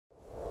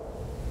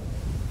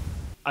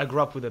I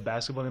grew up with a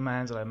basketball in my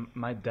hands. Like,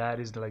 my dad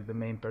is like the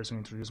main person who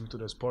introduced me to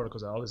the sport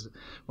because I always,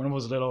 when I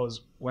was little, I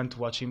always went to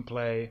watch him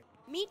play.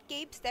 Meet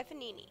Gabe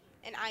Stefanini,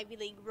 an Ivy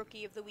League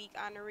Rookie of the Week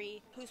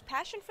honoree whose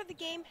passion for the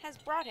game has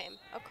brought him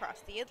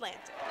across the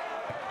Atlantic.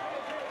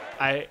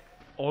 I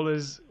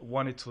always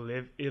wanted to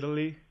live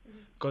Italy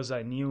because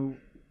I knew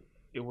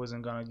it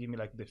wasn't gonna give me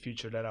like the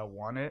future that I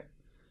wanted.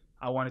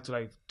 I wanted to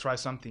like try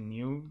something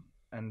new,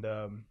 and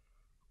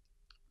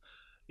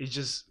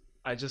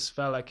I just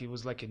felt like it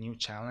was like a new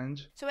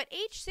challenge. So at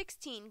age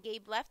 16,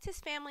 Gabe left his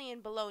family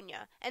in Bologna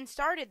and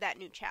started that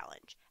new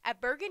challenge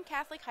at Bergen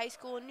Catholic High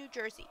School in New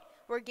Jersey,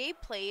 where Gabe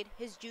played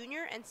his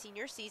junior and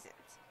senior seasons.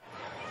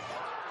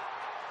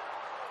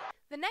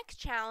 The next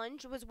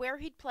challenge was where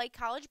he'd play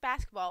college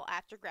basketball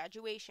after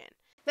graduation.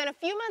 Then a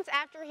few months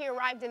after he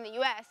arrived in the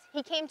U.S.,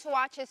 he came to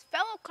watch his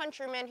fellow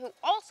countryman who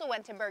also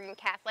went to Bergen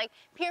Catholic,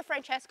 Pier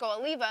Francesco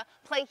Oliva,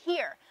 play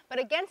here, but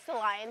against the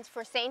Lions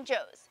for St.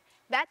 Joe's.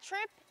 That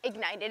trip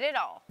ignited it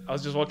all. I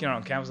was just walking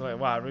around campus like,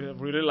 wow, I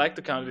really like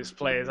the kind of these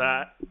plays.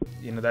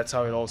 That's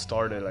how it all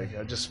started. Like,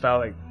 I just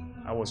felt like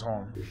I was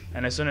home.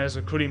 And as soon as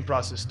the recruiting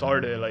process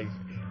started, like,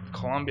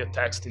 Columbia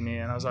texted me,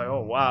 and I was like, oh,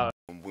 wow.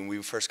 When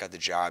we first got the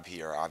job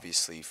here,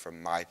 obviously,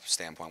 from my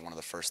standpoint, one of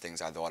the first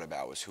things I thought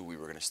about was who we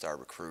were going to start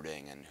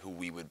recruiting and who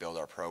we would build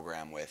our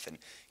program with. And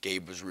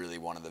Gabe was really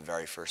one of the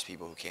very first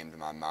people who came to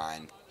my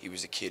mind. He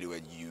was a kid who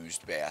had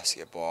used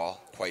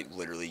basketball, quite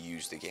literally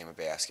used the game of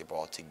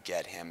basketball to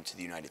get him to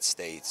the United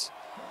States.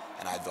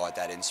 And I thought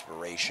that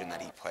inspiration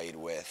that he played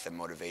with, the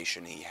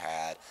motivation he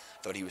had,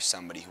 I thought he was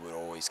somebody who would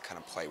always kind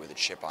of play with a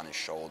chip on his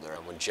shoulder.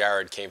 When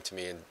Jared came to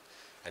me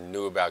and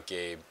knew about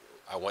Gabe,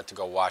 I went to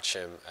go watch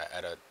him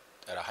at a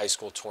high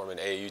school tournament,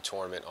 AAU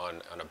tournament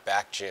on a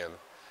back gym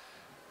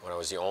when I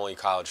was the only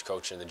college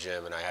coach in the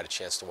gym, and I had a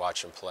chance to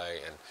watch him play,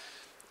 and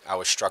I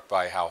was struck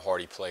by how hard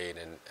he played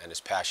and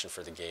his passion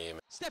for the game.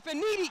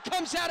 Stefanini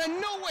comes out of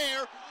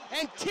nowhere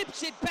and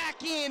tips it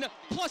back in,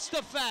 plus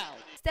the foul.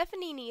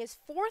 Stefanini is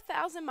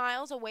 4,000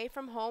 miles away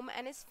from home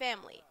and his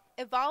family,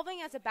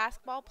 evolving as a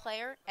basketball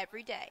player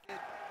every day.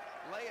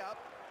 Layup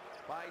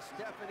by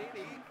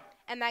Stefanini.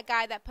 And that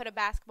guy that put a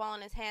basketball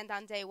in his hand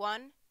on day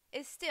one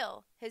is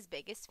still his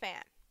biggest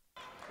fan.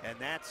 And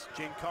that's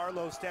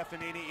Giancarlo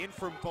Stefanini in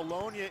from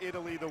Bologna,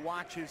 Italy, to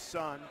watch his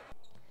son.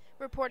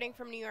 Reporting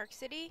from New York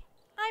City,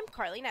 I'm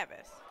Carly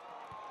Nevis.